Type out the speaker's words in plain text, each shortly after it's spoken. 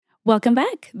Welcome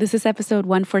back. This is episode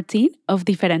 114 of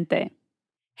Diferente.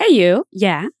 Hey, you.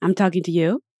 Yeah, I'm talking to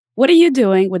you. What are you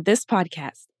doing with this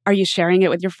podcast? Are you sharing it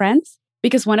with your friends?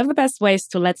 Because one of the best ways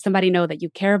to let somebody know that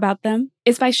you care about them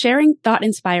is by sharing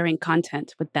thought-inspiring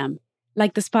content with them.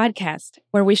 Like this podcast,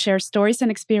 where we share stories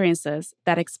and experiences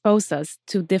that expose us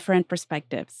to different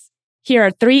perspectives. Here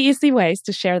are 3 easy ways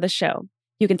to share the show.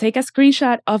 You can take a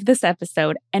screenshot of this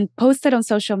episode and post it on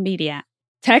social media.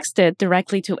 Text it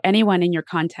directly to anyone in your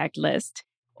contact list,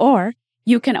 or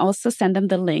you can also send them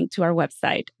the link to our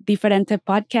website,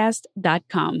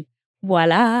 diferentepodcast.com.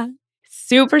 Voila!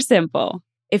 Super simple.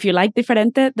 If you like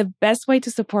Diferente, the best way to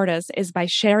support us is by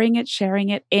sharing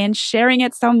it, and sharing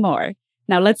it some more.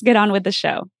 Now let's get on with the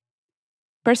show.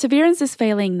 Perseverance is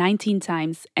failing 19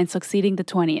 times and succeeding the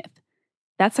 20th.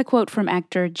 That's a quote from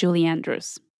actor Julie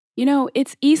Andrews. You know,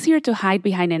 it's easier to hide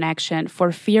behind inaction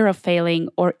for fear of failing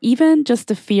or even just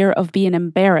the fear of being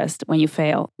embarrassed when you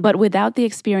fail. But without the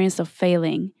experience of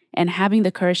failing and having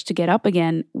the courage to get up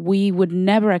again, we would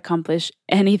never accomplish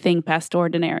anything past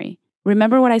ordinary.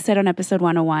 Remember what I said on episode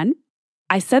 101?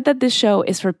 I said that this show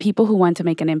is for people who want to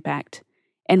make an impact.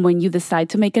 And when you decide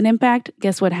to make an impact,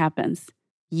 guess what happens?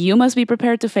 You must be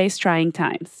prepared to face trying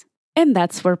times. And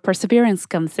that's where perseverance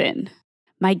comes in.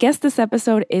 My guest this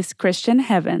episode is Christian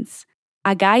Heavens,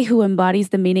 a guy who embodies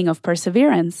the meaning of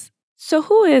perseverance. So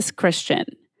who is Christian?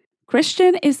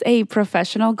 Christian is a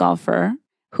professional golfer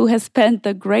who has spent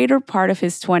the greater part of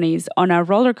his 20s on a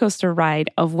roller coaster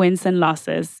ride of wins and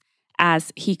losses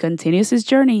as he continues his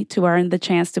journey to earn the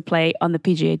chance to play on the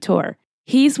PGA Tour.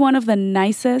 He's one of the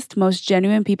nicest, most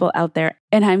genuine people out there,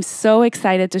 and I'm so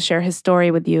excited to share his story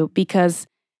with you because,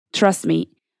 trust me,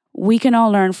 we can all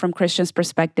learn from Christian's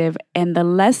perspective and the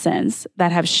lessons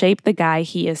that have shaped the guy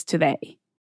he is today.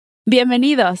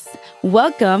 Bienvenidos!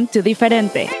 Welcome to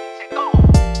Diferente.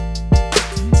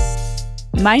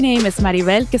 My name is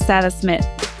Maribel Quesada Smith.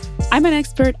 I'm an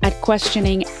expert at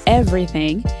questioning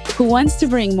everything who wants to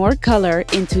bring more color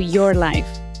into your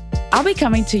life. I'll be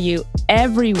coming to you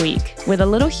every week with a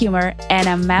little humor and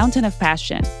a mountain of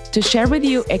passion to share with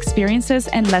you experiences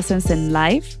and lessons in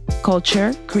life,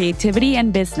 culture, creativity,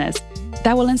 and business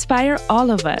that will inspire all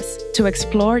of us to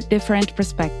explore different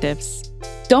perspectives.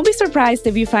 Don't be surprised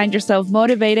if you find yourself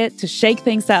motivated to shake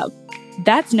things up.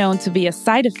 That's known to be a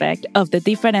side effect of the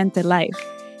Diferente life,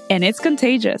 and it's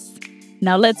contagious.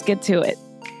 Now let's get to it.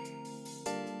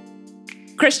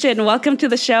 Christian, welcome to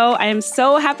the show. I am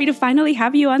so happy to finally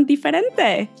have you on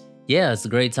Diferente. Yeah, it's a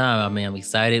great time. I mean, I'm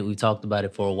excited. We talked about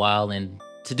it for a while, and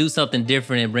to do something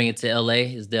different and bring it to LA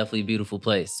is definitely a beautiful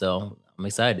place. So I'm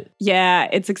excited. Yeah,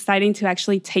 it's exciting to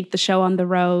actually take the show on the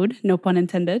road. No pun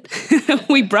intended.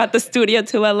 We brought the studio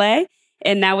to LA,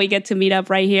 and now we get to meet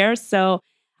up right here. So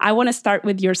I want to start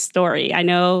with your story. I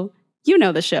know you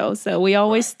know the show, so we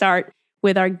always start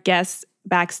with our guest's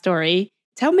backstory.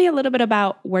 Tell me a little bit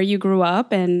about where you grew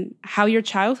up and how your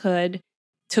childhood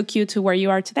took you to where you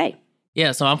are today.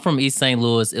 Yeah, so I'm from East St.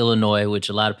 Louis, Illinois, which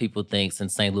a lot of people think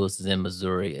since St. Louis is in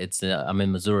Missouri, I'm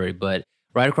in Missouri, but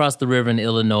right across the river in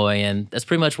Illinois, and that's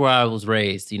pretty much where I was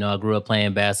raised. You know, I grew up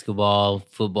playing basketball,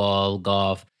 football,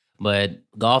 golf, but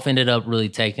golf ended up really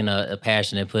taking a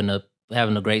passion and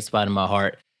having a great spot in my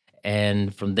heart.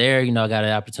 And from there, you know, I got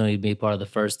an opportunity to be part of the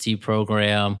First Tee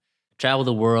program, travel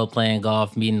the world playing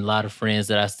golf, meeting a lot of friends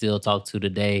that I still talk to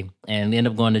today, and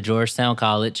ended up going to Georgetown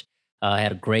College. I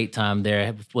had a great time there.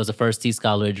 I was a First Tee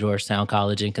scholar at Georgetown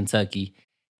College in Kentucky.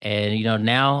 And, you know,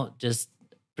 now just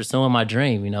pursuing my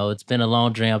dream. You know, it's been a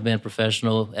long dream. I've been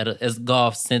professional as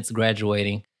golf since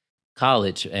graduating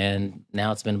college. And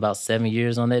now it's been about 7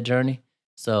 years on that journey.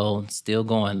 So still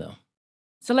going, though.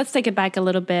 So let's take it back a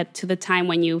little bit to the time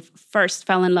when you first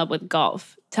fell in love with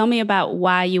golf. Tell me about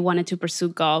why you wanted to pursue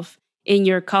golf in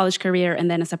your college career and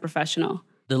then as a professional.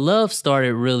 The love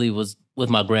started really was with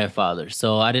my grandfather.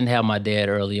 So I didn't have my dad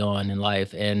early on in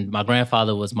life. And my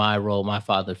grandfather was my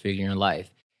father figure in life.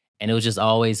 And it was just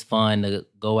always fun to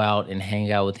go out and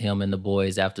hang out with him and the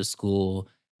boys after school,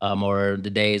 or the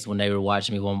days when they were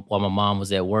watching me while my mom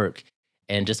was at work,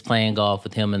 and just playing golf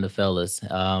with him and the fellas.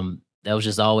 That was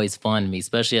just always fun to me,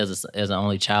 especially as an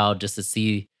only child, just to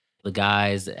see the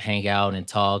guys hang out and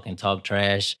talk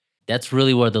trash. That's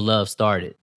really where the love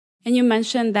started. And you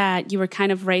mentioned that you were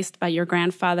kind of raised by your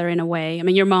grandfather in a way. I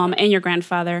mean, your mom and your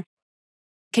grandfather.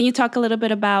 Can you talk a little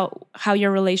bit about how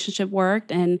your relationship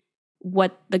worked and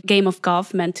what the game of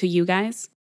golf meant to you guys?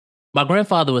 My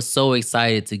grandfather was so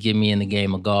excited to get me in the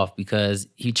game of golf because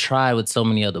he tried with so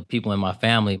many other people in my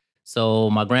family. So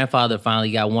my grandfather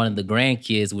finally got one of the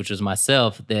grandkids, which was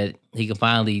myself, that he could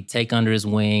finally take under his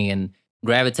wing and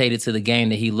gravitated to the game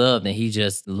that he loved, and he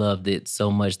just loved it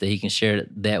so much that he can share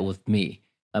that with me.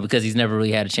 Because he's never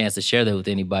really had a chance to share that with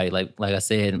anybody. Like I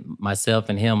said, myself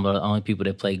and him are the only people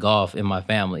that play golf in my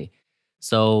family.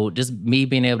 So just me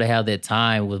being able to have that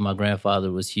time with my grandfather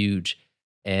was huge.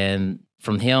 And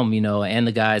from him, and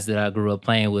the guys that I grew up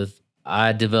playing with,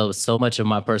 I developed so much of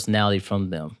my personality from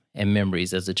them and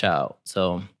memories as a child.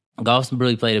 So golf's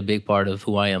really played a big part of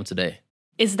who I am today.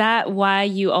 Is that why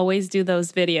you always do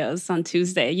those videos on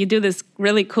Tuesday? You do this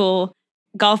really cool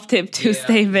Golf Tip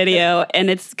Tuesday video, and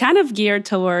it's kind of geared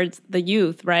towards the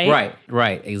youth, right?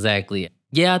 Right, exactly.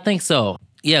 Yeah, I think so.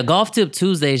 Yeah, Golf Tip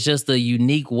Tuesday is just a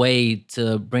unique way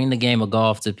to bring the game of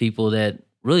golf to people that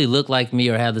really look like me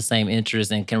or have the same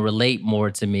interests and can relate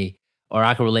more to me, or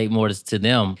I can relate more to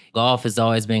them. Golf has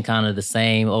always been kind of the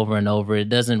same over and over. It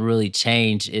doesn't really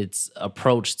change its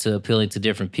approach to appealing to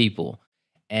different people.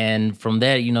 And from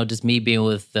that, just me being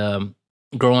with,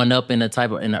 growing up in in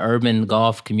an urban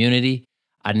golf community,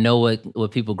 I know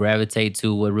what people gravitate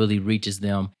to, what really reaches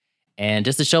them, and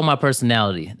just to show my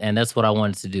personality. And that's what I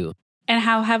wanted to do. And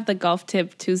how have the Golf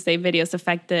Tip Tuesday videos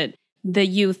affected the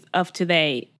youth of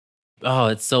today? Oh,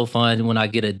 it's so fun when I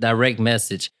get a direct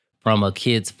message from a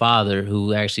kid's father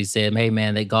who actually said, "Hey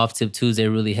man, that Golf Tip Tuesday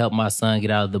really helped my son get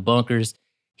out of the bunkers.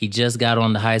 He just got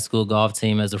on the high school golf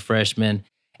team as a freshman."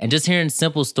 And just hearing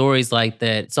simple stories like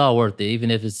that, it's all worth it,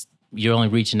 even if you're only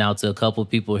reaching out to a couple of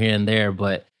people here and there.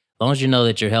 But as long as you know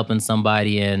that you're helping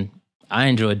somebody, and I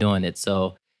enjoy doing it,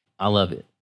 so I love it.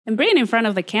 And being in front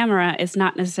of the camera is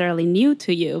not necessarily new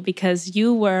to you because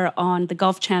you were on the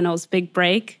Golf Channel's Big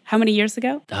Break how many years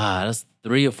ago? That's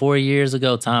 3 or 4 years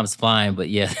ago. Time's flying, but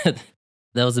yeah,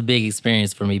 that was a big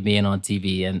experience for me being on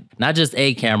TV. And not just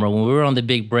a camera. When we were on the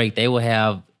Big Break, they would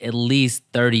have at least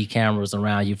 30 cameras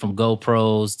around you, from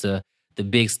GoPros to the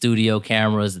big studio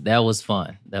cameras. That was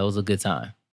fun. That was a good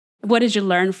time. What did you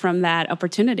learn from that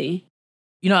opportunity?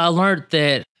 I learned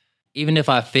that even if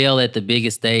I fail at the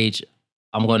biggest stage,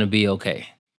 I'm going to be okay.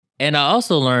 And I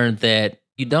also learned that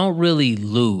you don't really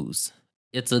lose.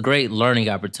 It's a great learning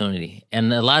opportunity.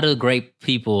 And a lot of great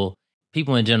people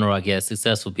in general, I guess,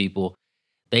 successful people,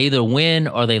 they either win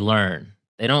or they learn.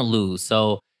 They don't lose.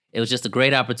 So it was just a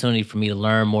great opportunity for me to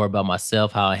learn more about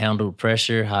myself, how I handle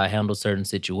pressure, how I handle certain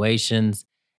situations,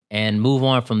 and move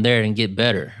on from there and get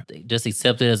better. Just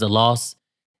accept it as a loss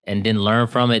and then learn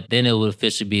from it. Then it would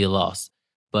officially be a loss.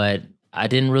 But I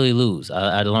didn't really lose.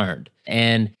 I learned.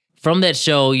 And from that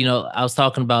show, I was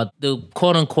talking about the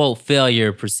quote unquote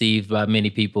failure perceived by many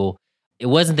people. It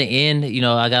wasn't the end.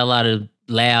 I got a lot of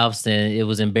laughs and it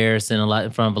was embarrassing a lot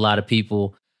in front of a lot of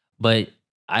people. But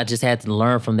I just had to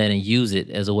learn from that and use it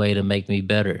as a way to make me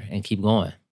better and keep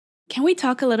going. Can we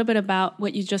talk a little bit about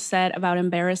what you just said about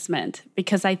embarrassment?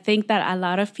 Because I think that a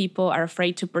lot of people are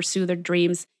afraid to pursue their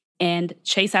dreams and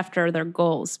chase after their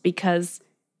goals because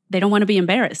they don't want to be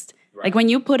embarrassed. Right. Like when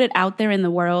you put it out there in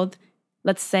the world,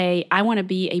 let's say I want to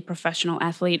be a professional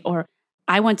athlete, or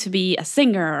I want to be a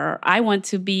singer, or I want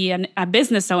to be a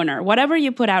business owner, whatever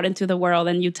you put out into the world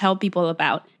and you tell people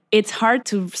about, it's hard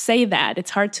to say that.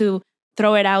 It's hard to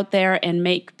throw it out there and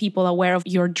make people aware of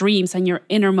your dreams and your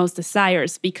innermost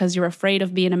desires because you're afraid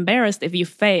of being embarrassed if you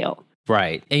fail.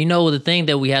 Right. And the thing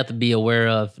that we have to be aware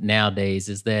of nowadays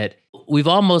is that we've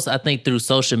almost, I think, through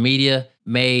social media,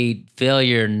 made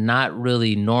failure not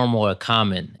really normal or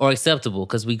common or acceptable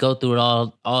because we go through it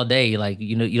all day. Like,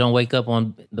 you don't wake up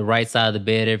on the right side of the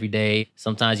bed every day.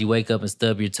 Sometimes you wake up and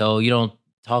stub your toe. You don't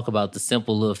talk about the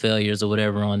simple little failures or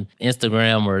whatever on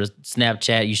Instagram or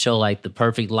Snapchat. You show like the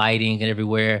perfect lighting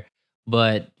everywhere,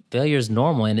 but failure is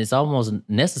normal and it's almost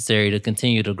necessary to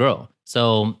continue to grow.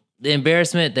 So the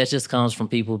embarrassment that just comes from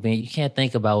people you can't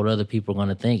think about what other people are going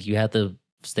to think. You have to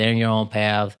stay on your own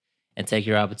path and take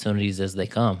your opportunities as they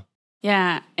come.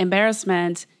 Yeah,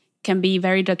 embarrassment can be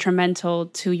very detrimental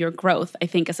to your growth, I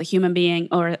think, as a human being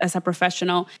or as a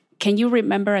professional. Can you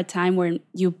remember a time when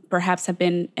you perhaps have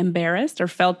been embarrassed or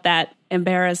felt that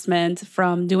embarrassment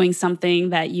from doing something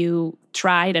that you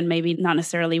tried and maybe not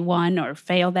necessarily won or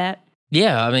failed at?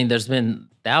 Yeah, I mean, there's been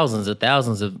thousands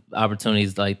of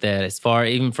opportunities like that. As far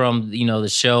even from, the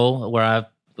show where I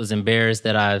was embarrassed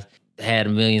that I've had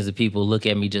millions of people look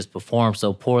at me just perform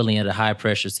so poorly in a high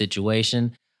pressure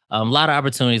situation. A lot of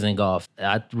opportunities in golf.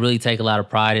 I really take a lot of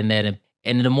pride in that.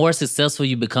 And the more successful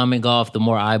you become in golf, the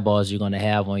more eyeballs you're going to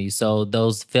have on you. So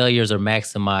those failures are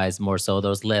maximized more so.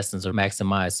 Those lessons are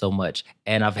maximized so much.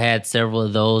 And I've had several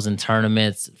of those in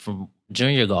tournaments from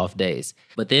junior golf days.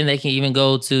 But then they can even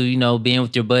go to, being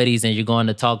with your buddies and you're going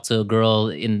to talk to a girl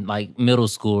in like middle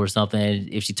school or something. And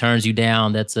if she turns you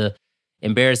down, that's a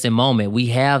embarrassing moment. We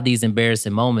have these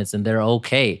embarrassing moments and they're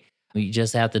okay. You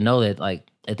just have to know that, like,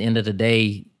 at the end of the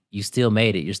day, you still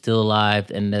made it. You're still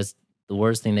alive. And that's the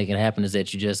worst thing that can happen is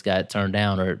that you just got turned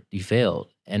down or you failed.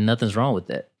 And nothing's wrong with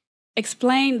that.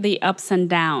 Explain the ups and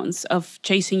downs of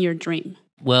chasing your dream.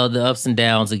 Well, the ups and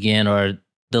downs, again, are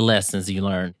the lessons you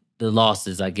learn, the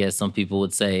losses, I guess some people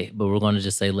would say, but we're going to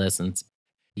just say lessons.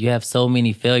 You have so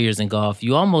many failures in golf,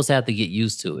 you almost have to get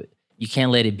used to it. You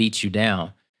can't let it beat you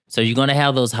down. So you're going to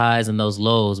have those highs and those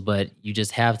lows, but you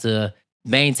just have to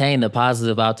maintain the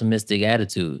positive, optimistic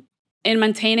attitude. In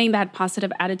maintaining that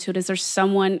positive attitude, is there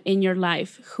someone in your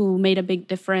life who made a big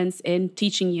difference in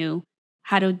teaching you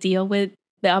how to deal with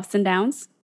the ups and downs?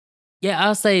 Yeah,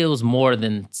 I'll say it was more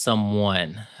than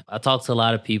someone. I talked to a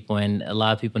lot of people, and a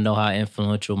lot of people know how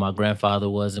influential my grandfather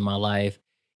was in my life.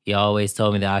 He always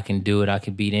told me that I can do it, I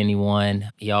can beat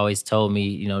anyone. He always told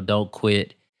me, don't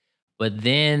quit. But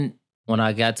then when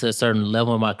I got to a certain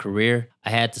level in my career,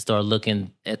 I had to start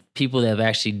looking at people that have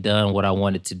actually done what I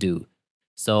wanted to do.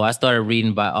 So I started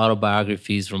reading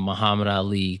autobiographies from Muhammad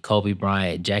Ali, Kobe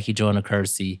Bryant, Jackie Joyner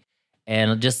Kersey,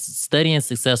 and just studying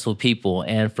successful people.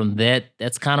 And from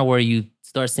that's kind of where you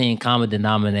start seeing common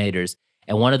denominators.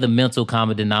 And one of the mental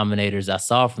common denominators I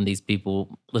saw from these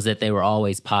people was that they were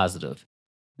always positive.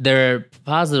 Their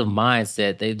positive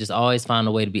mindset, they just always found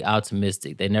a way to be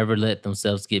optimistic. They never let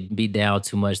themselves get beat down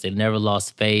too much. They never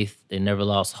lost faith. They never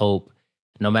lost hope,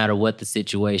 no matter what the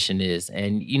situation is.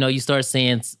 And, you start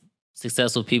seeing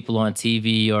successful people on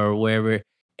TV or wherever,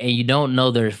 and you don't know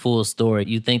their full story.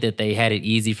 You think that they had it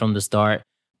easy from the start.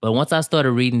 But once I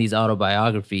started reading these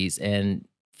autobiographies, and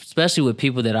especially with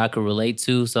people that I could relate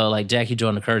to, so like Jackie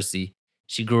Joyner Kersey,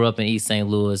 she grew up in East St.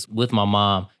 Louis with my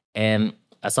mom, and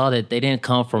I saw that they didn't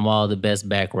come from all the best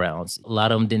backgrounds. A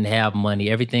lot of them didn't have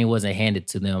money. Everything wasn't handed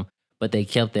to them, but they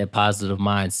kept that positive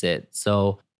mindset.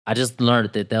 So I just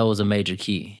learned that was a major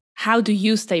key. How do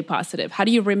you stay positive? How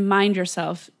do you remind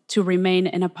yourself to remain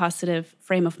in a positive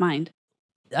frame of mind?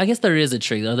 I guess there is a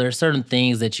trick. There are certain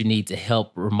things that you need to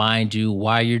help remind you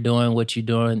why you're doing what you're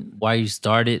doing, why you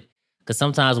started. Because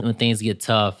sometimes when things get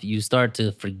tough, you start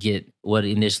to forget what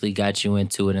initially got you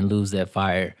into it and lose that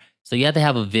fire. So you have to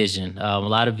have a vision, a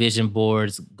lot of vision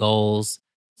boards, goals,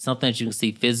 something that you can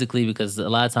see physically, because a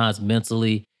lot of times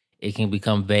mentally it can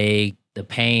become vague. The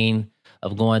pain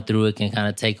of going through it can kind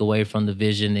of take away from the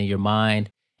vision in your mind.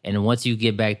 And once you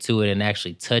get back to it and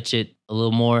actually touch it a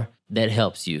little more, that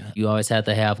helps you. You always have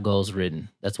to have goals written.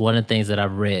 That's one of the things that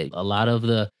I've read. A lot of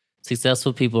the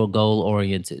successful people are goal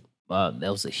oriented. That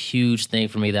was a huge thing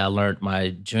for me that I learned my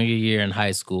junior year in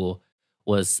high school,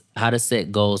 was how to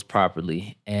set goals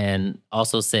properly and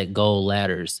also set goal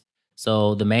ladders.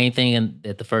 So the main thing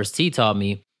that the first T taught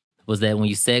me was that when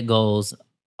you set goals,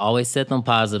 always set them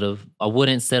positive. I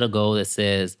wouldn't set a goal that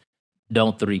says,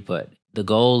 don't 3-putt. The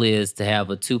goal is to have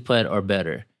a 2-putt or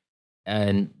better.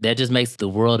 And that just makes the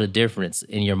world a difference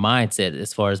in your mindset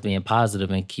as far as being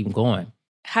positive and keep going.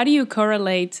 How do you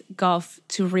correlate golf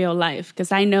to real life?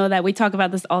 Because I know that we talk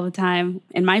about this all the time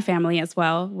in my family as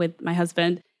well with my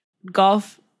husband.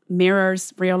 Golf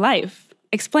mirrors real life.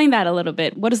 Explain that a little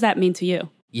bit. What does that mean to you?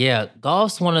 Yeah,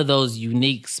 golf's one of those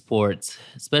unique sports,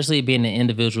 especially being an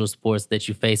individual sports, that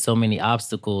you face so many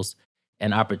obstacles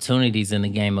and opportunities in the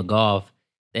game of golf,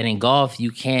 that in golf, you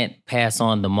can't pass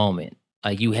on the moment.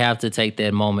 Like, you have to take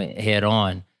that moment head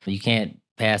on. You can't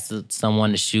pass someone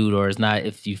to shoot, or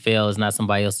if you fail, it's not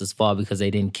somebody else's fault because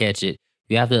they didn't catch it.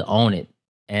 You have to own it.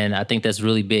 And I think that's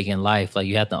really big in life. Like,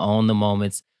 you have to own the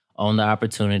moments, own the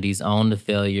opportunities, own the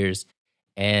failures.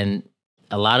 And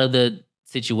a lot of the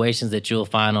situations that you'll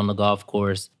find on the golf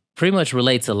course pretty much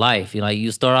relate to life.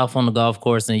 You start off on the golf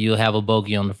course and you'll have a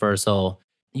bogey on the first hole.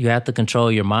 You have to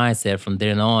control your mindset from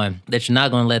then on, that you're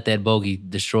not going to let that bogey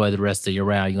destroy the rest of your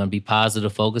round. You're going to be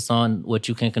positive, focus on what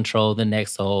you can control the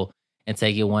next hole, and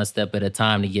take it one step at a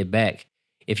time to get back.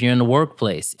 If you're in the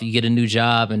workplace, if you get a new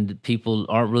job and people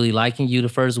aren't really liking you the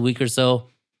first week or so,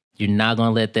 you're not going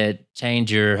to let that change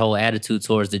your whole attitude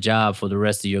towards the job for the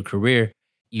rest of your career.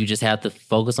 You just have to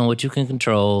focus on what you can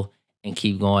control and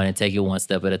keep going and take it one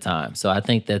step at a time. So I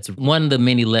think that's one of the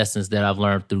many lessons that I've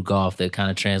learned through golf that kind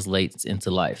of translates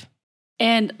into life.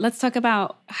 And let's talk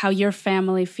about how your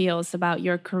family feels about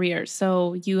your career.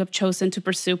 So you have chosen to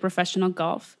pursue professional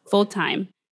golf full-time,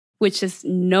 which is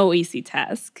no easy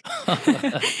task.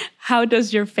 How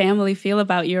does your family feel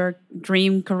about your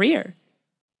dream career?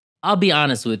 I'll be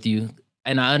honest with you,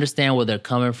 and I understand where they're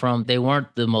coming from. They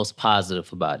weren't the most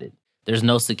positive about it. There's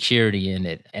no security in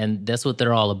it. And that's what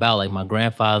they're all about. Like, my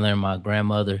grandfather and my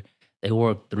grandmother, they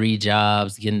worked 3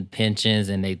 jobs, getting pensions,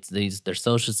 and their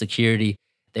Social Security.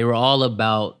 They were all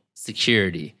about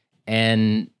security.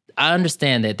 And I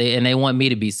understand that they want me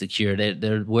to be secure.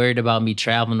 They're worried about me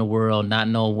traveling the world, not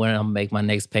knowing when I'm gonna make my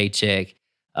next paycheck,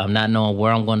 not knowing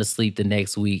where I'm going to sleep the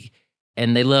next week.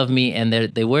 And they love me and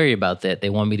they worry about that. They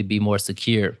want me to be more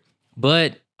secure.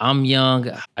 But I'm young.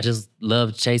 I just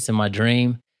love chasing my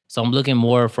dream. So I'm looking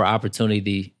more for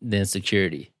opportunity than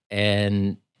security.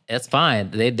 And that's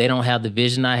fine. They don't have the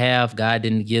vision I have. God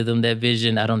didn't give them that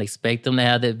vision. I don't expect them to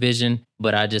have that vision,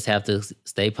 but I just have to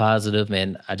stay positive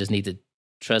and I just need to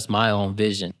trust my own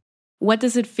vision. What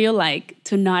does it feel like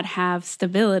to not have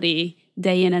stability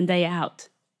day in and day out?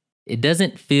 It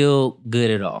doesn't feel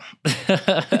good at all.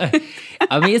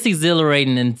 I mean, it's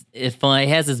exhilarating and it's fun. It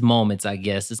has its moments, I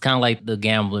guess. It's kind of like the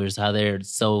gamblers, how they're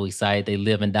so excited. They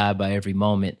live and die by every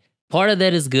moment. Part of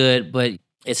that is good, but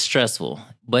it's stressful.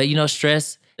 But,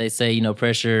 stress, they say,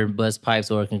 pressure busts pipes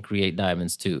or it can create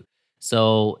diamonds too.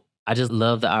 So I just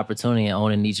love the opportunity and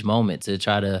owning each moment to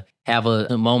try to have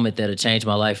a moment that'll change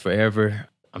my life forever.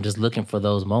 I'm just looking for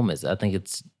those moments. I think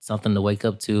it's something to wake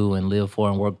up to and live for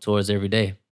and work towards every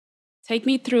day. Take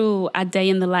me through a day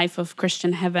in the life of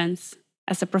Christian Heavens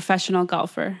as a professional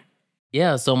golfer.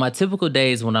 Yeah, so my typical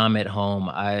days when I'm at home,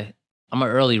 I'm an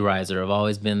early riser. I've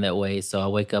always been that way. So I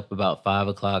wake up about 5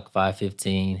 o'clock,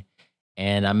 5:15,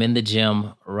 and I'm in the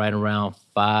gym right around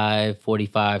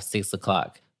 5:45, 6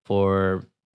 o'clock for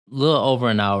a little over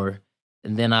an hour.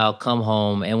 And then I'll come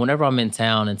home. And whenever I'm in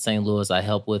town in St. Louis, I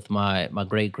help with my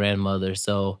great grandmother.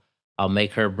 So I'll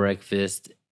make her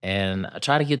breakfast and I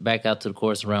try to get back out to the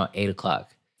course around 8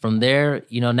 o'clock. From there,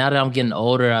 now that I'm getting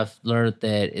older, I've learned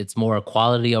that it's more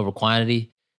quality over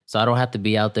quantity. So I don't have to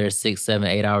be out there 6, 7,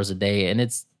 8 hours a day. And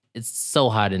it's so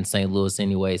hot in St. Louis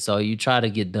anyway. So you try to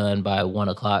get done by 1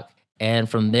 o'clock. And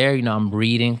from there, I'm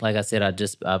reading. Like I said,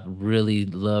 I really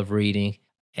love reading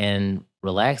and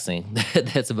relaxing.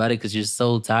 That's about it because you're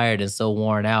so tired and so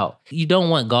worn out. You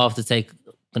don't want golf to take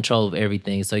control of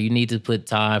everything. So you need to put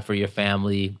time for your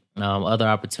family, other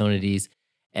opportunities.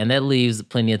 And that leaves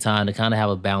plenty of time to kind of have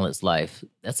a balanced life.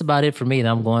 That's about it for me. And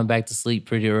I'm going back to sleep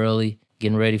pretty early,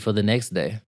 getting ready for the next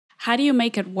day. How do you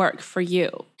make it work for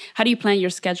you? How do you plan your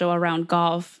schedule around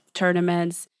golf,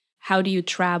 tournaments? How do you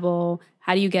travel?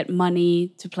 How do you get money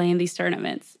to play in these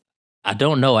tournaments? I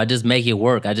don't know. I just make it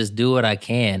work. I just do what I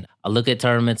can. I look at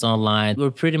tournaments online. We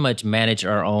pretty much manage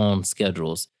our own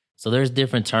schedules. So there's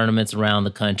different tournaments around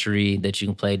the country that you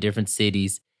can play, different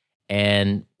cities.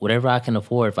 And whatever I can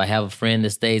afford, if I have a friend that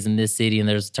stays in this city and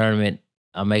there's a tournament,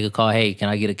 I'll make a call. Hey, can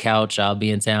I get a couch? I'll be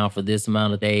in town for this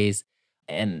amount of days.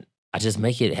 And I just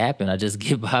make it happen. I just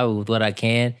get by with what I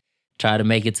can, try to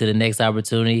make it to the next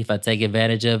opportunity. If I take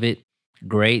advantage of it,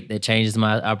 great. That changes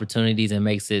my opportunities and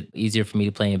makes it easier for me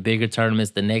to play in bigger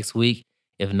tournaments the next week.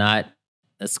 If not,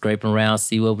 let's scrape around,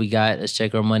 see what we got. Let's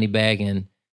check our money bag and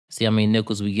see how many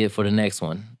nickels we get for the next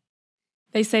one.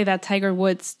 They say that Tiger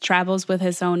Woods travels with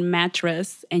his own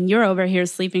mattress, and you're over here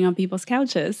sleeping on people's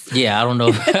couches. Yeah, I don't know.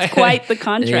 It's quite the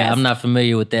contrast. Yeah, I'm not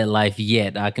familiar with that life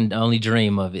yet. I can only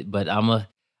dream of it, but I'm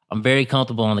very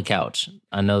comfortable on the couch.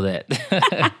 I know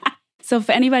that. So if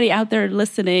anybody out there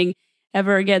listening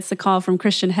ever gets a call from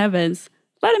Christian Heavens,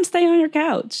 let him stay on your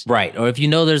couch. Right. Or if you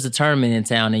know there's a tournament in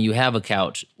town and you have a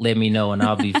couch, let me know and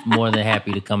I'll be more than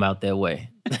happy to come out that way.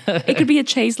 It could be a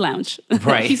Chase lounge.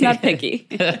 Right. He's not picky.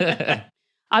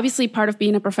 Obviously, part of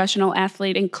being a professional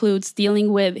athlete includes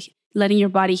dealing with letting your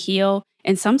body heal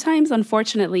and sometimes,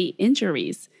 unfortunately,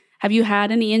 injuries. Have you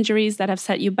had any injuries that have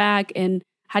set you back, and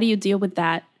how do you deal with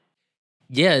that?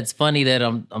 Yeah, it's funny that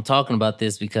I'm talking about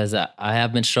this because I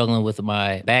have been struggling with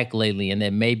my back lately, and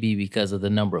that may be because of the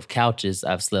number of couches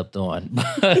I've slept on.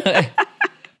 But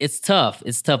it's tough.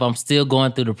 It's tough. I'm still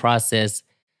going through the process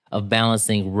of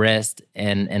balancing rest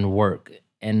and work.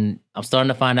 And I'm starting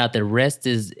to find out that rest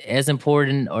is as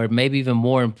important or maybe even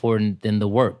more important than the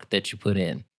work that you put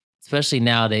in, especially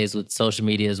nowadays with social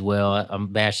media as well. I'm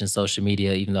bashing social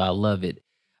media, even though I love it.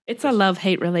 It's a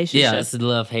love-hate relationship. Yeah, it's a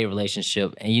love-hate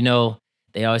relationship. And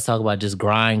they always talk about just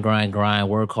grind,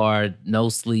 work hard, no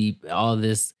sleep, all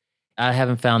this. I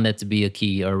haven't found that to be a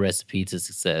key or a recipe to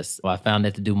success. I found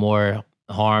that to do more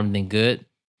harm than good.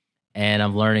 And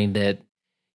I'm learning that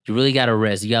you really got to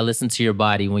rest. You got to listen to your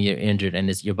body when you're injured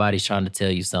and your body's trying to tell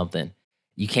you something.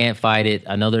 You can't fight it.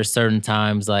 I know there's certain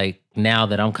times like now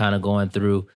that I'm kind of going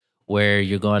through where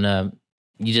you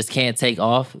just can't take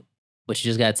off, but you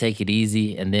just got to take it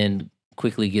easy and then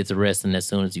quickly get to resting as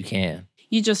soon as you can.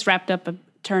 You just wrapped up a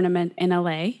tournament in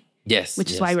LA. Yes.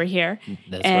 Which is why we're here.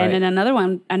 That's and right. then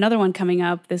another one coming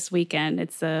up this weekend.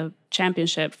 It's a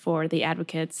championship for the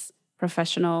Advocates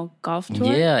Professional Golf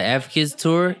Tour. Yeah, Advocates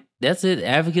Tour. That's it.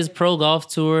 Advocates Pro Golf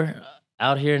Tour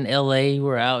out here in LA.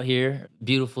 We're out here.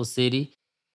 Beautiful city.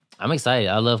 I'm excited.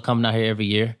 I love coming out here every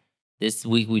year. This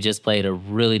week we just played a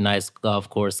really nice golf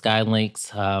course,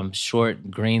 Skylinks. Short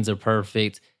greens are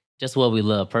perfect, just what we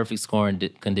love. Perfect scoring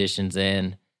conditions,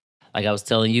 and like I was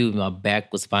telling you, my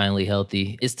back was finally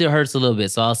healthy. It still hurts a little bit,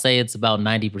 so I'll say it's about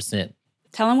 90%.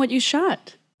 Tell them what you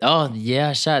shot. Oh yeah,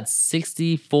 I shot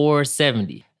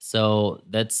 64-70. So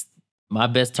that's my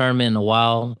best tournament in a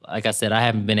while. Like I said, I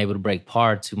haven't been able to break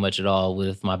par too much at all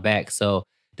with my back. So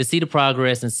to see the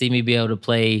progress and see me be able to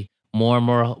play more and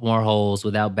more holes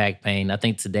without back pain. I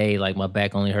think today, like my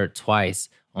back only hurt twice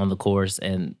on the course,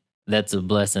 and that's a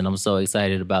blessing. I'm so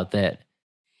excited about that.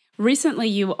 Recently,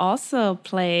 you also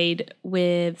played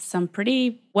with some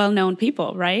pretty well known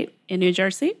people, right? In New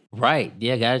Jersey? Right.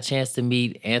 Yeah, got a chance to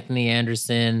meet Anthony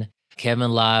Anderson,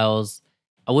 Kevin Lyles.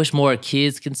 I wish more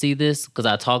kids can see this because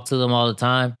I talk to them all the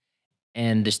time.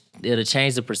 And it'll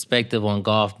change the perspective on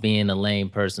golf being a lame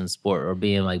person sport or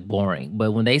being like boring.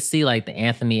 But when they see like the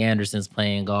Anthony Andersons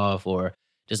playing golf or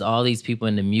just all these people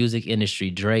in the music industry,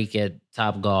 Drake at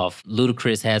Top Golf,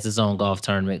 Ludacris has his own golf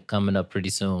tournament coming up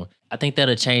pretty soon. I think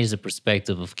that'll change the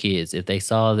perspective of kids. If they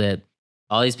saw that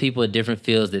all these people in different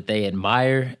fields that they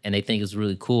admire and they think is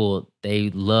really cool,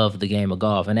 they love the game of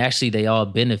golf. And actually, they all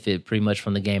benefit pretty much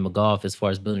from the game of golf as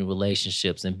far as building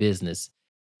relationships and business.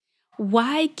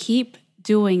 Why keep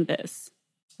doing this?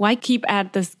 Why keep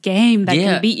at this game that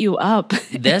Yeah. can beat you up?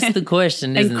 That's the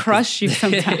question, isn't and it? crush you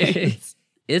sometimes.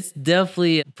 It's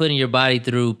definitely putting your body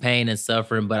through pain and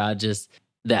suffering, but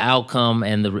the outcome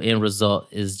and the end result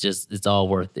is just, it's all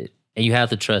worth it. And you have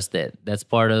to trust that. That's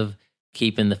part of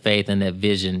keeping the faith and that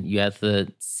vision. You have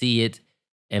to see it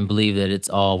and believe that it's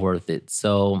all worth it.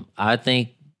 So I think,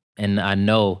 and I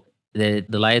know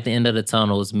that the light at the end of the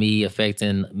tunnel is me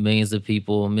affecting millions of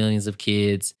people, millions of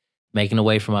kids, making a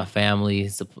way for my family,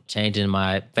 changing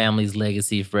my family's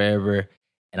legacy forever.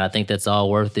 And I think that's all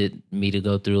worth it. Me to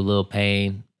go through a little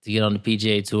pain, to get on the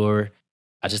PGA Tour.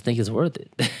 I just think it's worth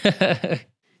it.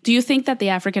 Do you think that the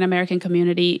African American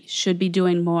community should be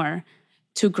doing more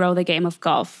to grow the game of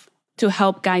golf, to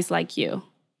help guys like you?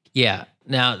 Yeah.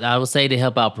 Now, I would say to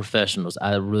help out professionals.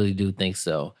 I really do think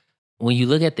so. When you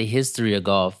look at the history of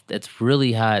golf, that's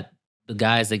really how the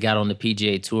guys that got on the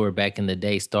PGA Tour back in the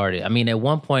day started. I mean, at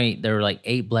one point, there were like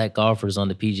 8 black golfers on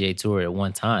the PGA Tour at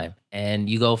one time. And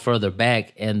you go further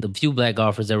back, and the few black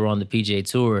golfers that were on the PGA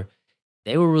Tour,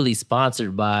 they were really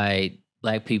sponsored by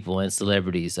black people and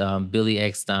celebrities. Billy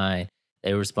Eckstein,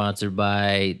 they were sponsored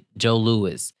by Joe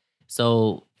Louis.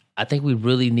 So I think we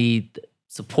really need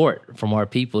support from our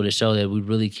people to show that we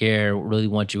really care, really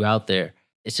want you out there.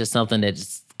 It's just something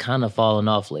that's kind of fallen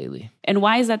off lately. And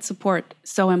why is that support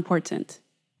so important?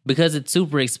 Because it's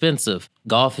super expensive.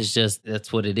 Golf is just,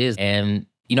 that's what it is. And,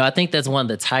 I think that's one of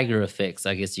the Tiger effects,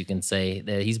 I guess you can say,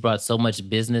 that he's brought so much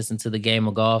business into the game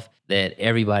of golf that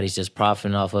everybody's just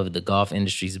profiting off of it. The golf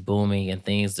industry's booming and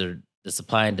the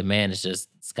supply and demand is just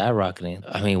skyrocketing.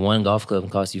 I mean, one golf club can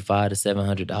cost you $500 to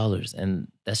 $700,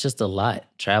 and that's just a lot.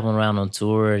 Traveling around on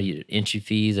tour, your entry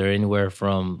fees are anywhere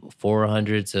from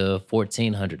 $400 to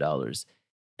 $1,400.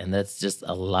 And that's just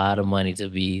a lot of money to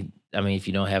be, if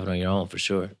you don't have it on your own, for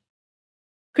sure.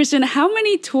 Christian, how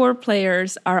many tour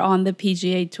players are on the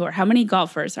PGA Tour? How many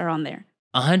golfers are on there?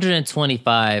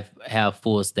 125 have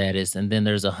full status, and then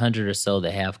there's 100 or so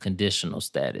that have conditional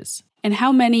status. And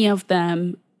how many of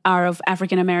them are of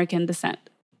African American descent?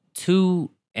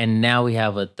 2, and now we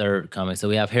have a third coming. So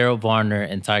we have Harold Varner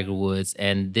and Tiger Woods,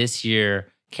 and this year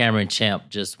Cameron Champ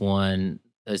just won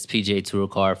his PGA Tour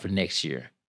card for next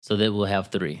year. So that we'll have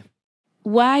 3.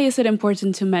 Why is it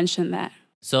important to mention that?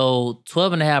 So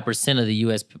 12.5% of the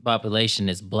U.S. population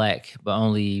is black, but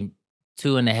only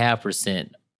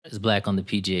 2.5% is black on the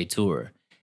PGA Tour.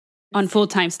 On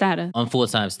full-time status. On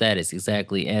full-time status,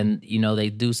 exactly. And, they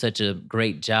do such a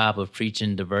great job of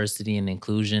preaching diversity and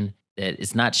inclusion that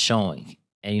it's not showing.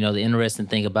 And, the interesting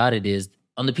thing about it is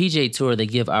on the PGA Tour, they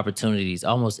give opportunities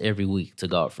almost every week to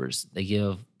golfers. They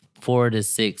give 4 to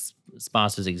 6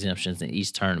 sponsors exemptions in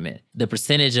each tournament. The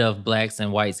percentage of blacks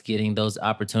and whites getting those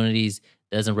opportunities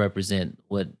doesn't represent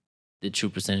what the true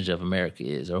percentage of America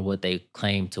is or what they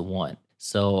claim to want.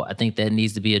 So I think that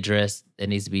needs to be addressed. That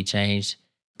needs to be changed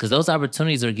because those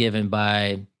opportunities are given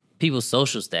by people's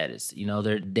social status.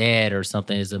 Their dad or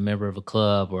something is a member of a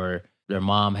club, or their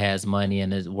mom has money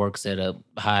and works at a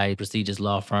high prestigious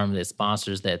law firm that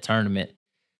sponsors that tournament.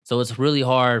 So it's really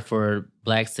hard for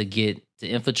blacks to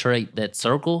infiltrate that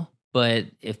circle. But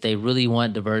if they really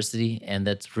want diversity, and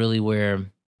that's really where,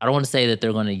 I don't want to say that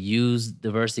they're going to use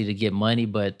diversity to get money,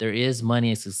 but there is money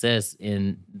and success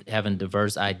in having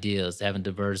diverse ideas, having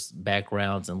diverse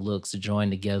backgrounds and looks to join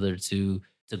together to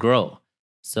grow.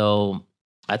 So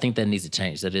I think that needs to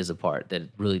change. That is a part that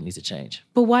really needs to change.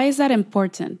 But why is that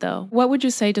important, though? What would you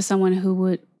say to someone who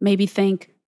would maybe think,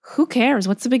 who cares?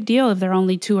 What's the big deal if there are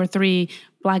only 2 or 3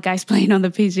 Black guys playing on the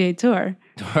PGA Tour?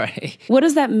 Right. What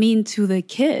does that mean to the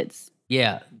kids?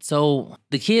 Yeah. So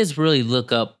the kids really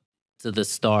look up to the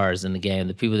stars in the game,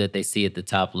 the people that they see at the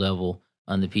top level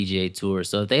on the PGA Tour.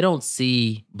 So if they don't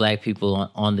see Black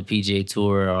people on the PGA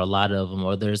Tour, or a lot of them,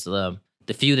 or there's the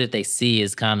few that they see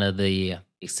is kind of the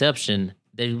exception,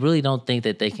 they really don't think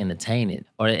that they can attain it,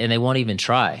 and they won't even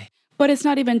try. But it's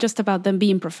not even just about them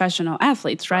being professional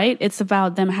athletes, right? It's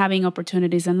about them having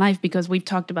opportunities in life, because we've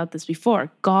talked about this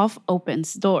before. Golf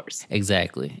opens doors.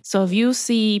 Exactly. So if you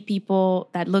see people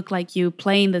that look like you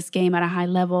playing this game at a high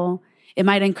level, it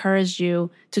might encourage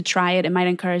you to try it. It might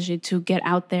encourage you to get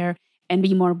out there and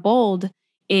be more bold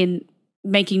in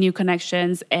making new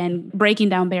connections and breaking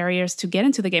down barriers to get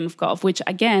into the game of golf, which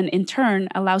again, in turn,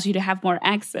 allows you to have more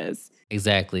access.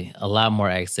 Exactly. A lot more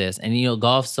access. And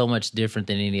golf's so much different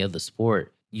than any other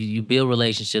sport. You build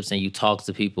relationships and you talk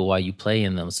to people while you play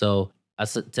in them. So I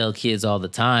tell kids all the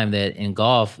time that in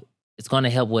golf, it's going to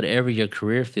help whatever your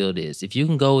career field is. If you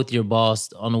can go with your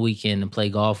boss on the weekend and play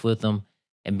golf with them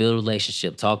and build a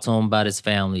relationship, talk to him about his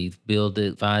family,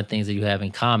 find things that you have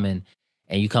in common,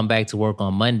 and you come back to work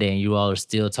on Monday and you all are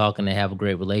still talking and have a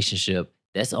great relationship,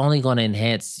 that's only going to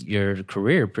enhance your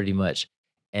career pretty much.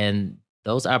 And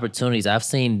those opportunities, I've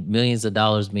seen millions of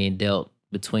dollars being dealt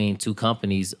between 2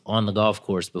 companies on the golf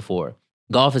course before.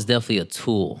 Golf is definitely a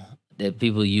tool that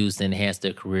people use to enhance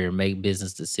their career, make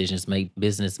business decisions, make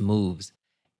business moves.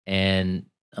 And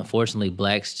unfortunately,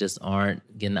 Blacks just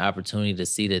aren't getting the opportunity to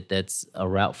see that that's a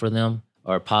route for them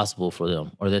or possible for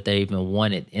them, or that they even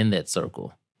want it in that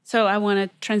circle. So I want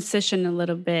to transition a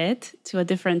little bit to a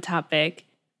different topic.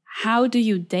 How do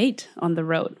you date on the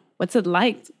road? What's it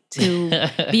like to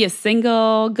be a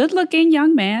single, good-looking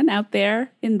young man out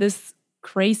there in this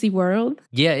crazy world?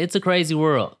 Yeah, it's a crazy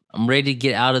world. I'm ready to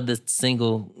get out of the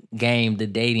single game, the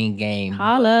dating game.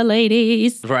 Holla,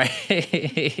 ladies.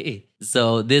 Right.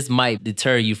 So this might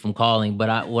deter you from calling,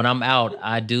 but when I'm out,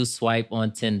 I do swipe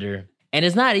on Tinder. And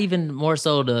it's not even more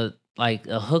so like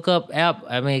a hookup app.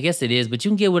 I mean, I guess it is, but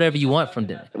you can get whatever you want from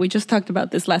Tinder. We just talked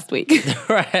about this last week.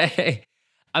 Right.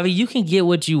 I mean, you can get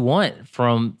what you want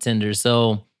from Tinder.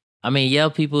 So, I mean, yeah,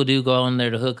 people do go on there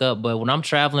to hook up, but when I'm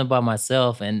traveling by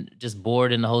myself and just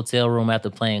bored in the hotel room after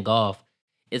playing golf,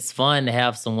 it's fun to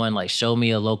have someone like show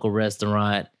me a local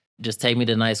restaurant, just take me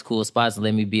to nice, cool spots and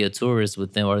let me be a tourist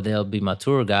with them, or they'll be my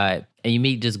tour guide. And you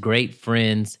meet just great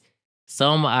friends.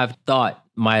 Some I've thought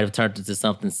might have turned into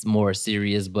something more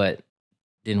serious, but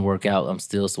didn't work out. I'm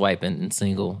still swiping and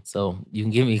single. So you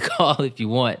can give me a call if you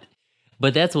want.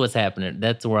 But that's what's happening.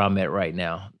 That's where I'm at right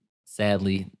now.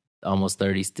 Sadly, almost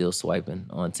 30, still swiping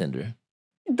on Tinder.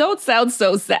 Don't sound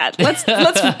so sad. Let's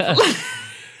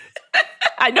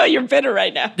I know you're bitter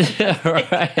right now.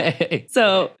 Right.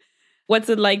 So what's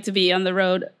it like to be on the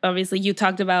road? Obviously, you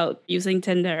talked about using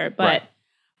Tinder, but Right.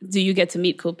 do you get to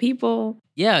meet cool people?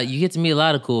 Yeah, you get to meet a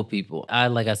lot of cool people.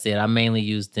 Like I said, I mainly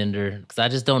use Tinder because I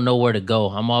just don't know where to go.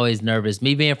 I'm always nervous.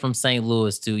 Me being from St.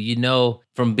 Louis too,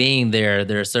 from being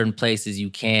there are certain places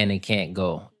you can and can't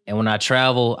go. And when I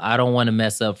travel, I don't want to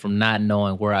mess up from not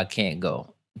knowing where I can't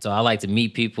go. So I like to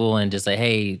meet people and just say,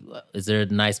 hey, is there a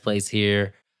nice place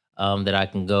here that I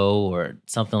can go, or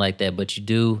something like that. But you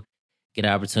do get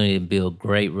an opportunity to build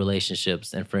great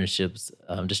relationships and friendships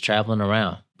just traveling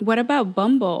around. What about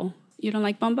Bumble? You don't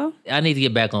like Bumble? I need to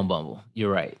get back on Bumble.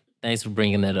 You're right. Thanks for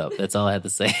bringing that up. That's all I have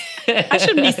to say. I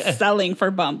should be selling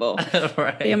for Bumble.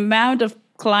 Right. The amount of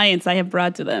clients I have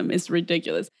brought to them is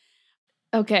ridiculous.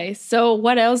 Okay, so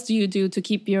what else do you do to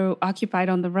keep you occupied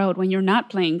on the road when you're not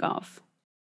playing golf?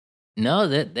 No,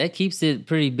 that keeps it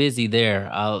pretty busy there.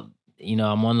 I'm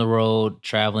on the road,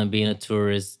 traveling, being a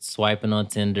tourist, swiping on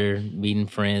Tinder, meeting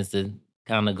friends to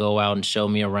kind of go out and show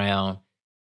me around.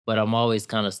 But I'm always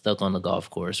kind of stuck on the golf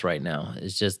course right now.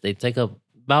 It's just they take up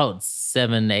about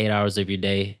 7 to 8 hours of your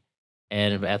day.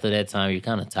 And after that time, you're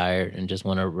kind of tired and just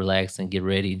want to relax and get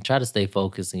ready and try to stay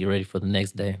focused and get ready for the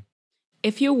next day.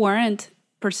 If you weren't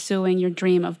pursuing your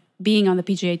dream of being on the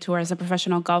PGA Tour as a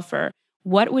professional golfer,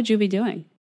 what would you be doing?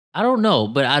 I don't know,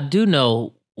 but I do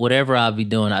know whatever I'll be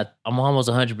doing, I'm almost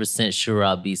 100% sure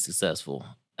I'll be successful.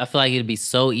 I feel like it'd be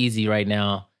so easy right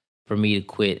now for me to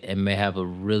quit and may have a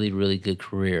really, really good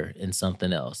career in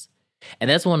something else. And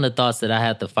that's one of the thoughts that I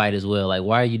have to fight as well. Like,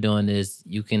 why are you doing this?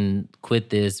 You can quit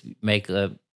this, make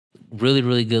a really,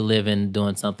 really good living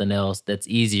doing something else that's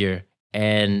easier.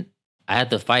 And I have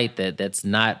to fight that. That's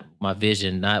not my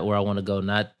vision, not where I want to go,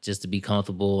 not just to be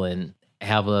comfortable and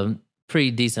have a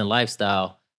pretty decent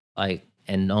lifestyle. Like,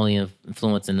 and only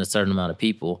influencing a certain amount of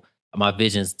people, my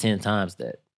vision's 10 times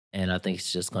that. And I think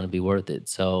it's just going to be worth it.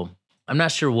 So I'm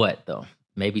not sure what though.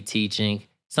 Maybe teaching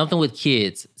something with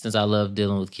kids, since I love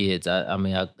dealing with kids.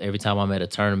 Every time I'm at a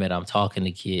tournament, I'm talking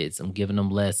to kids, I'm giving them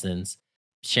lessons,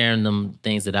 sharing them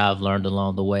things that I've learned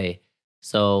along the way.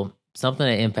 So something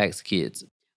that impacts kids.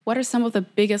 What are some of the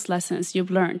biggest lessons you've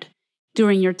learned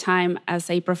during your time as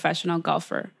a professional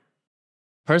golfer?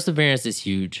 Perseverance is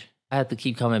huge. I have to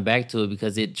keep coming back to it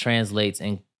because it translates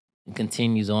and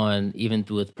continues on, even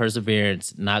with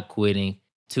perseverance, not quitting.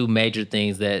 Two major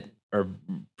things that are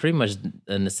pretty much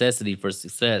a necessity for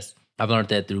success. I've learned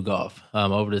that through golf.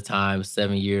 Over the time,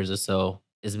 7 years or so,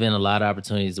 it's been a lot of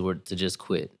opportunities to just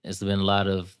quit. It's been a lot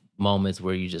of moments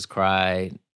where you just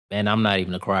cry. And I'm not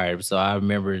even a crier. So I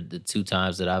remember the 2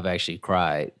 times that I've actually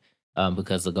cried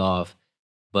because of golf.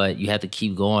 But you have to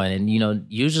keep going. And,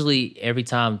 usually every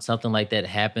time something like that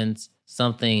happens,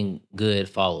 something good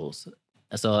follows.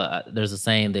 So there's a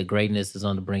saying that greatness is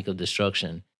on the brink of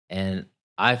destruction. And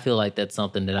I feel like that's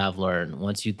something that I've learned.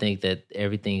 Once you think that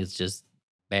everything is just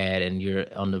bad and you're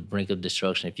on the brink of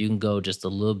destruction, if you can go just a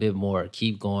little bit more,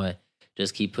 keep going,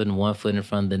 just keep putting one foot in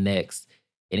front of the next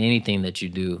in anything that you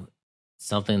do,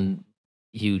 something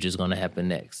huge is going to happen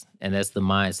next. And that's the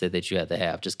mindset that you have to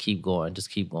have. Just keep going,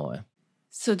 just keep going.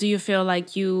 So do you feel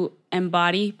like you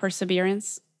embody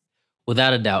perseverance?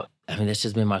 Without a doubt. I mean, that's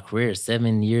just been my career.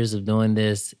 7 years of doing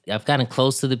this. I've gotten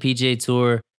close to the PGA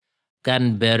Tour,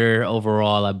 gotten better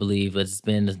overall, I believe. But it's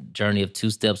been a journey of 2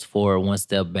 steps forward, 1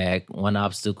 step back, one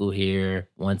obstacle here,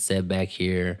 1 setback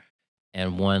here,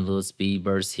 and 1 little speed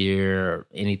burst here or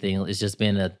anything. It's just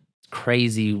been a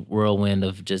crazy whirlwind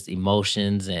of just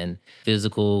emotions and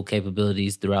physical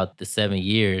capabilities throughout the 7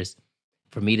 years.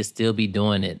 For me to still be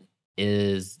doing it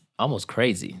is almost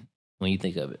crazy when you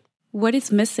think of it. What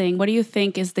is missing? What do you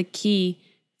think is the key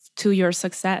to your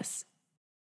success?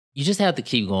 You just have to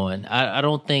keep going. I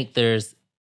don't think there's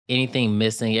anything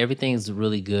missing. Everything's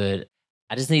really good.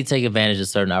 I just need to take advantage of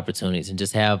certain opportunities and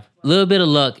just have a little bit of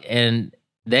luck. And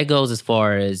that goes as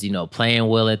far as, playing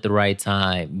well at the right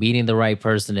time, meeting the right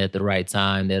person at the right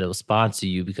time that'll sponsor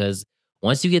you. Because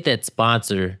once you get that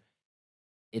sponsor,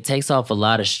 it takes off a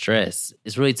lot of stress.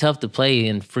 It's really tough to play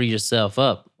and free yourself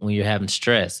up when you're having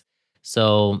stress.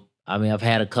 So, I've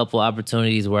had a couple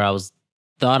opportunities where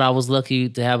thought I was lucky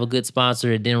to have a good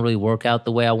sponsor. It didn't really work out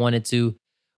the way I wanted to.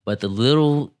 But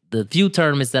the few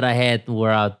tournaments that I had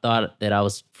where I thought that I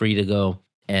was free to go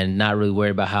and not really worried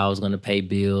about how I was going to pay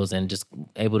bills and just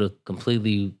able to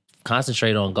completely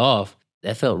concentrate on golf,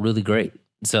 that felt really great.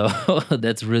 So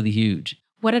that's really huge.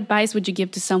 What advice would you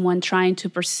give to someone trying to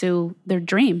pursue their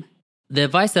dream? The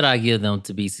advice that I give them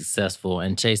to be successful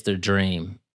and chase their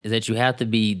dream is that you have to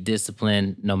be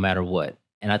disciplined no matter what.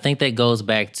 And I think that goes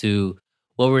back to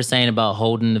what we were saying about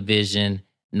holding the vision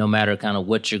no matter kind of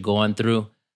what you're going through.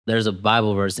 There's a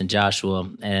Bible verse in Joshua,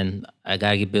 and I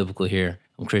got to get biblical here.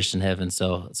 I'm Christian heaven,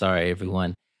 so sorry,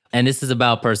 everyone. And this is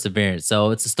about perseverance.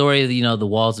 So it's a story of, the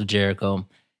walls of Jericho.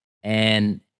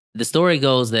 And the story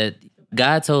goes that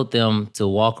God told them to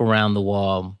walk around the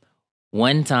wall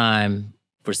 1 time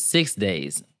for 6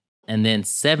 days and then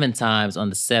 7 times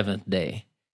on the 7th day.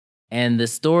 And the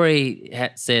story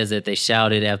says that they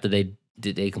shouted after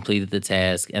they completed the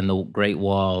task, and the great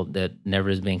wall that never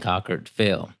has been conquered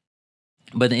fell.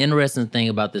 But the interesting thing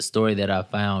about this story that I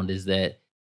found is that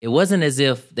it wasn't as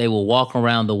if they were walking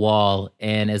around the wall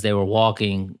and as they were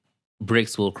walking,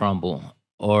 bricks will crumble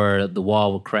or the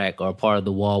wall will crack or a part of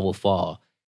the wall will fall.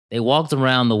 They walked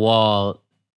around the wall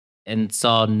and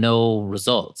saw no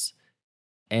results.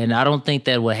 And I don't think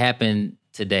that would happen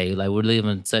today. Like, we're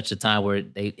living in such a time where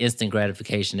instant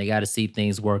gratification. They got to see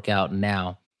things work out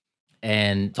now.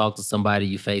 And talk to somebody,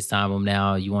 you FaceTime them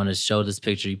now. You want to show this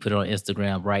picture, you put it on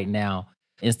Instagram right now.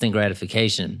 Instant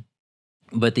gratification.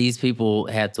 But these people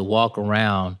had to walk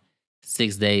around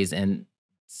 6 days and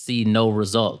see no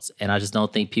results. And I just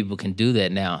don't think people can do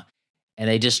that now. And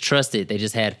they just trusted. They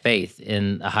just had faith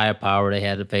in a higher power. They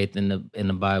had the faith in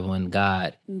the Bible and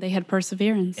God. They had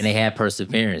perseverance. And they had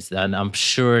perseverance. And I'm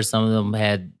sure some of them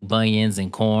had bunions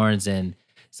and corns and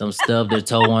some stubbed their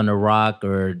toe on the rock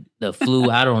or the flu.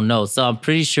 I don't know. So I'm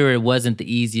pretty sure it wasn't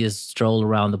the easiest stroll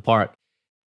around the park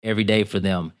every day for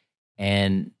them.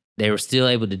 And they were still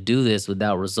able to do this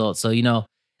without results. So,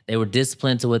 they were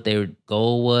disciplined to what their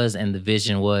goal was and the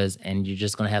vision was. And you're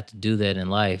just going to have to do that in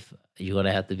life. You're going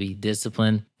to have to be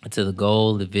disciplined to the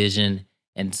goal, the vision,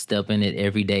 and step in it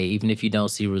every day, even if you don't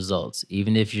see results,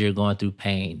 even if you're going through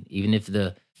pain, even if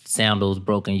the sandal's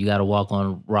broken, you got to walk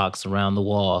on rocks around the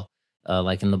wall,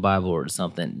 like in the Bible or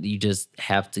something. You just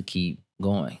have to keep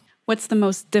going. What's the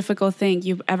most difficult thing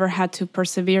you've ever had to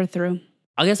persevere through?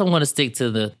 I guess I want to stick to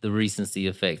the recency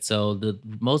effect. So the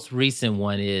most recent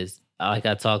one is, like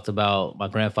I talked about, my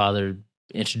grandfather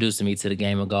introducing me to the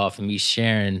game of golf and me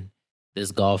sharing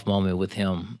this golf moment with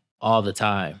him all the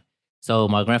time. So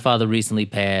my grandfather recently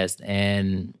passed,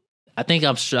 and I think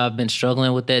I've been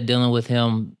struggling with that, dealing with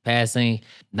him passing,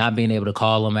 not being able to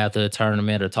call him after the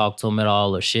tournament or talk to him at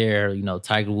all or share.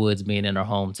 Tiger Woods being in our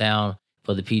hometown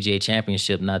for the PGA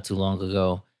Championship not too long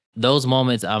ago. Those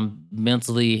moments I'm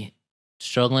mentally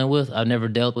struggling with. I've never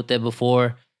dealt with that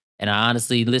before. And I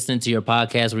honestly listened to your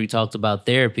podcast where you talked about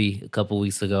therapy a couple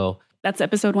weeks ago. That's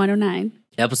episode 109.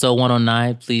 Episode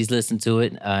 109, please listen to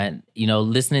it.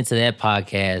 Listening to that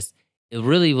podcast, it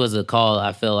really was a call.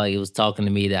 I felt like it was talking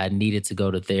to me that I needed to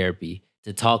go to therapy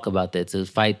to talk about that, to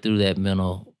fight through that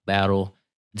mental battle,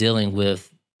 dealing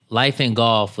with life in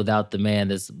golf without the man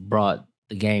that's brought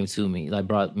the game to me, like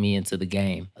brought me into the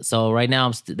game. So right now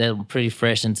I'm pretty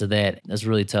fresh into that. That's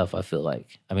really tough, I feel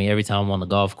like. I mean, every time I'm on the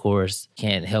golf course,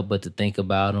 can't help but to think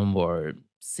about him or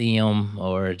see him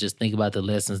or just think about the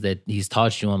lessons that he's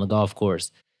taught you on the golf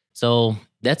course. So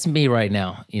that's me right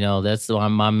now. That's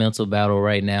my mental battle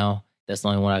right now. That's the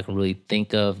only one I can really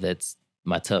think of that's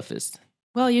my toughest.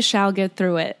 Well, you shall get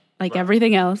through it, like Right.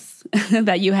 everything else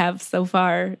that you have so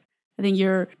far. I think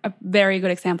you're a very good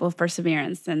example of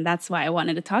perseverance, and that's why I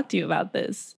wanted to talk to you about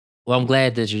this. Well, I'm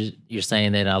glad that you're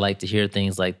saying that. I like to hear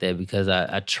things like that because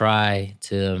I try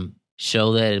to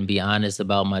show that and be honest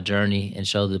about my journey and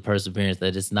show the perseverance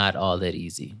that it's not all that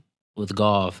easy. With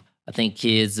golf, I think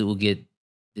kids will get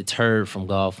deterred from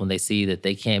golf when they see that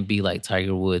they can't be like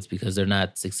Tiger Woods because they're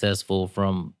not successful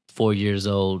from 4 years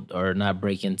old or not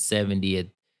breaking 70 at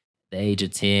the age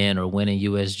of 10 or winning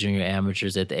U.S. junior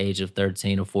amateurs at the age of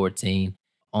 13 or 14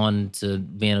 on to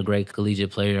being a great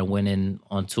collegiate player and winning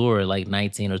on tour at like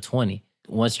 19 or 20.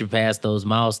 Once you're past those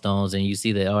milestones and you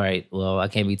see that, all right, well, I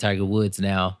can't be Tiger Woods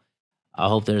now. I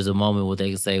hope there's a moment where they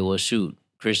can say, well, shoot,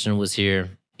 Christian was here.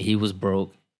 He was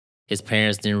broke. His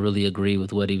parents didn't really agree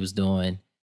with what he was doing.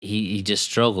 He just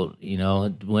struggled,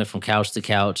 went from couch to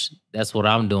couch. That's what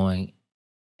I'm doing.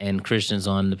 And Christian's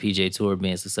on the PGA Tour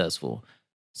being successful.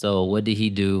 So what did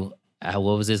he do?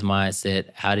 What was his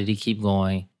mindset? How did he keep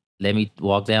going? Let me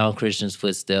walk down Christian's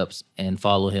footsteps and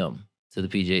follow him to the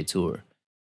PGA Tour.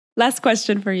 Last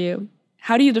question for you.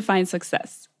 How do you define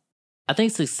success? I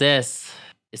think success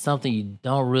is something you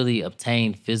don't really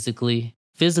obtain physically.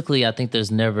 Physically, I think there's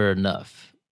never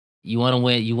enough. You want to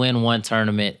win, you win one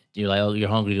tournament, you're like, oh, you're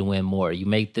hungry to win more. You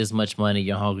make this much money,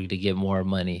 you're hungry to get more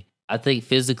money. I think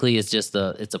physically it's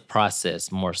a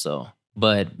process more so.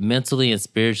 But mentally and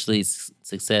spiritually,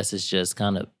 success is just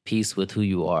kind of peace with who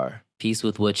you are, peace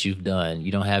with what you've done.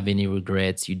 You don't have any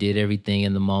regrets. You did everything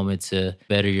in the moment to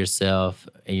better yourself,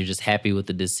 and you're just happy with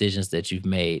the decisions that you've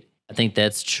made. I think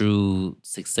that's true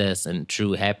success and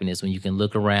true happiness when you can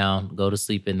look around, go to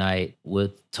sleep at night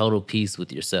with total peace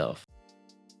with yourself.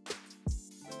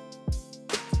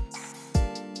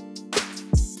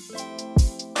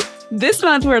 This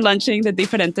month, we're launching the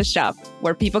Diferente Shop,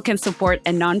 where people can support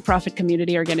a nonprofit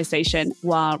community organization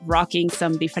while rocking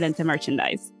some Diferente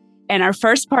merchandise. And our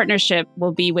first partnership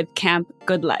will be with Camp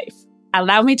Good Life.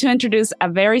 Allow me to introduce a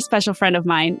very special friend of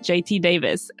mine, JT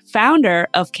Davis, founder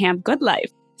of Camp Good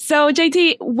Life. So,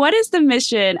 JT, what is the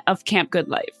mission of Camp Good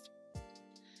Life?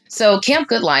 So Camp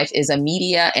Good Life is a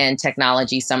media and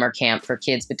technology summer camp for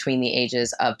kids between the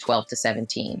ages of 12 to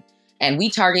 17. And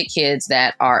we target kids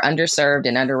that are underserved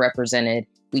and underrepresented.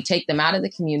 We take them out of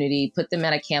the community, put them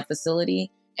at a camp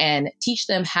facility, and teach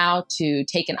them how to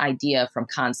take an idea from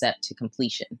concept to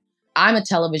completion. I'm a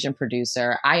television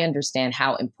producer. I understand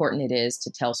how important it is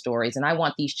to tell stories, and I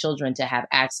want these children to have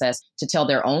access to tell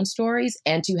their own stories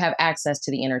and to have access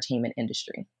to the entertainment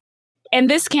industry. And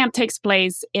this camp takes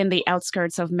place in the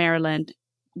outskirts of Maryland,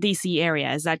 D.C.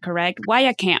 area. Is that correct? Why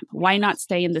a camp? Why not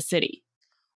stay in the city?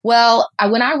 Well,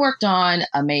 when I worked on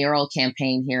a mayoral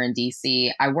campaign here in DC,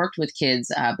 I worked with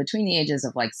kids between the ages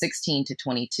of like 16 to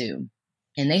 22,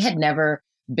 and they had never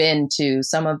been to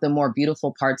some of the more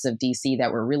beautiful parts of DC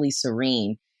that were really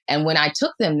serene. And when I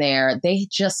took them there, they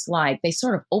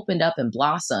sort of opened up and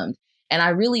blossomed. And I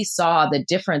really saw the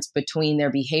difference between their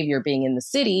behavior being in the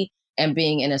city and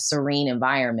being in a serene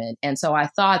environment. And so I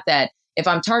thought that if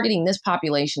I'm targeting this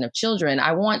population of children,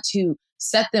 I want to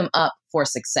set them up for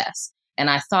success. And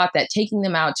I thought that taking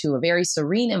them out to a very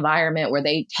serene environment where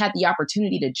they had the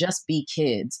opportunity to just be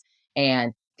kids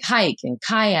and hike and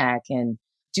kayak and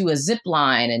do a zip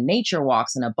line and nature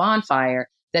walks and a bonfire,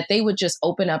 that they would just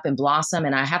open up and blossom.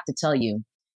 And I have to tell you,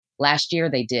 last year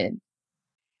they did.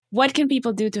 What can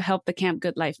people do to help the Camp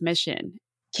Good Life mission?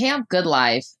 Camp Good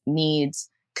Life needs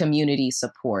community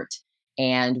support,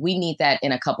 and we need that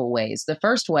in a couple ways. The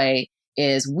first way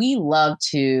is we love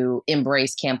to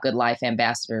embrace Camp Good Life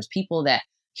ambassadors, people that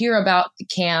hear about the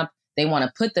camp. They want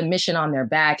to put the mission on their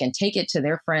back and take it to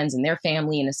their friends and their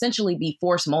family and essentially be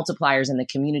force multipliers in the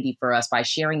community for us by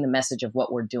sharing the message of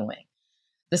what we're doing.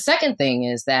 The second thing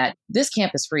is that this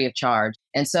camp is free of charge.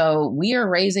 And so we are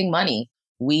raising money.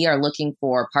 We are looking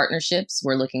for partnerships.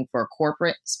 We're looking for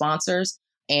corporate sponsors.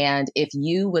 And if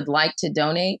you would like to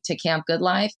donate to Camp Good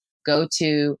Life, go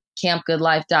to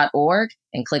campgoodlife.org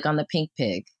and click on the pink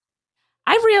pig.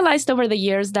 I've realized over the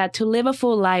years that to live a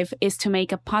full life is to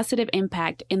make a positive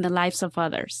impact in the lives of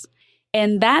others.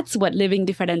 And that's what Living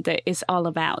Diferente is all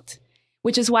about.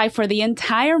 Which is why for the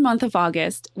entire month of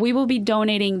August, we will be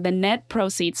donating the net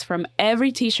proceeds from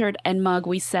every t-shirt and mug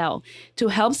we sell to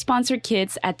help sponsor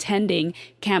kids attending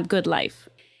Camp Good Life.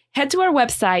 Head to our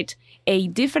website,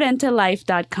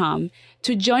 adiferentelife.com,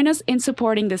 to join us in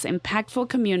supporting this impactful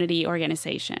community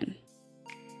organization.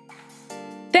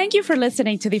 Thank you for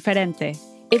listening to Diferente.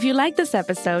 If you like this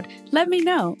episode, let me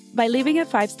know by leaving a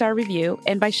 5-star review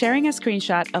and by sharing a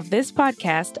screenshot of this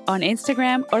podcast on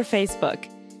Instagram or Facebook.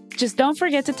 Just don't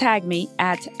forget to tag me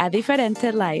at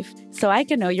 @adiferentelife so I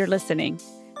can know you're listening.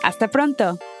 Hasta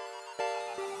pronto!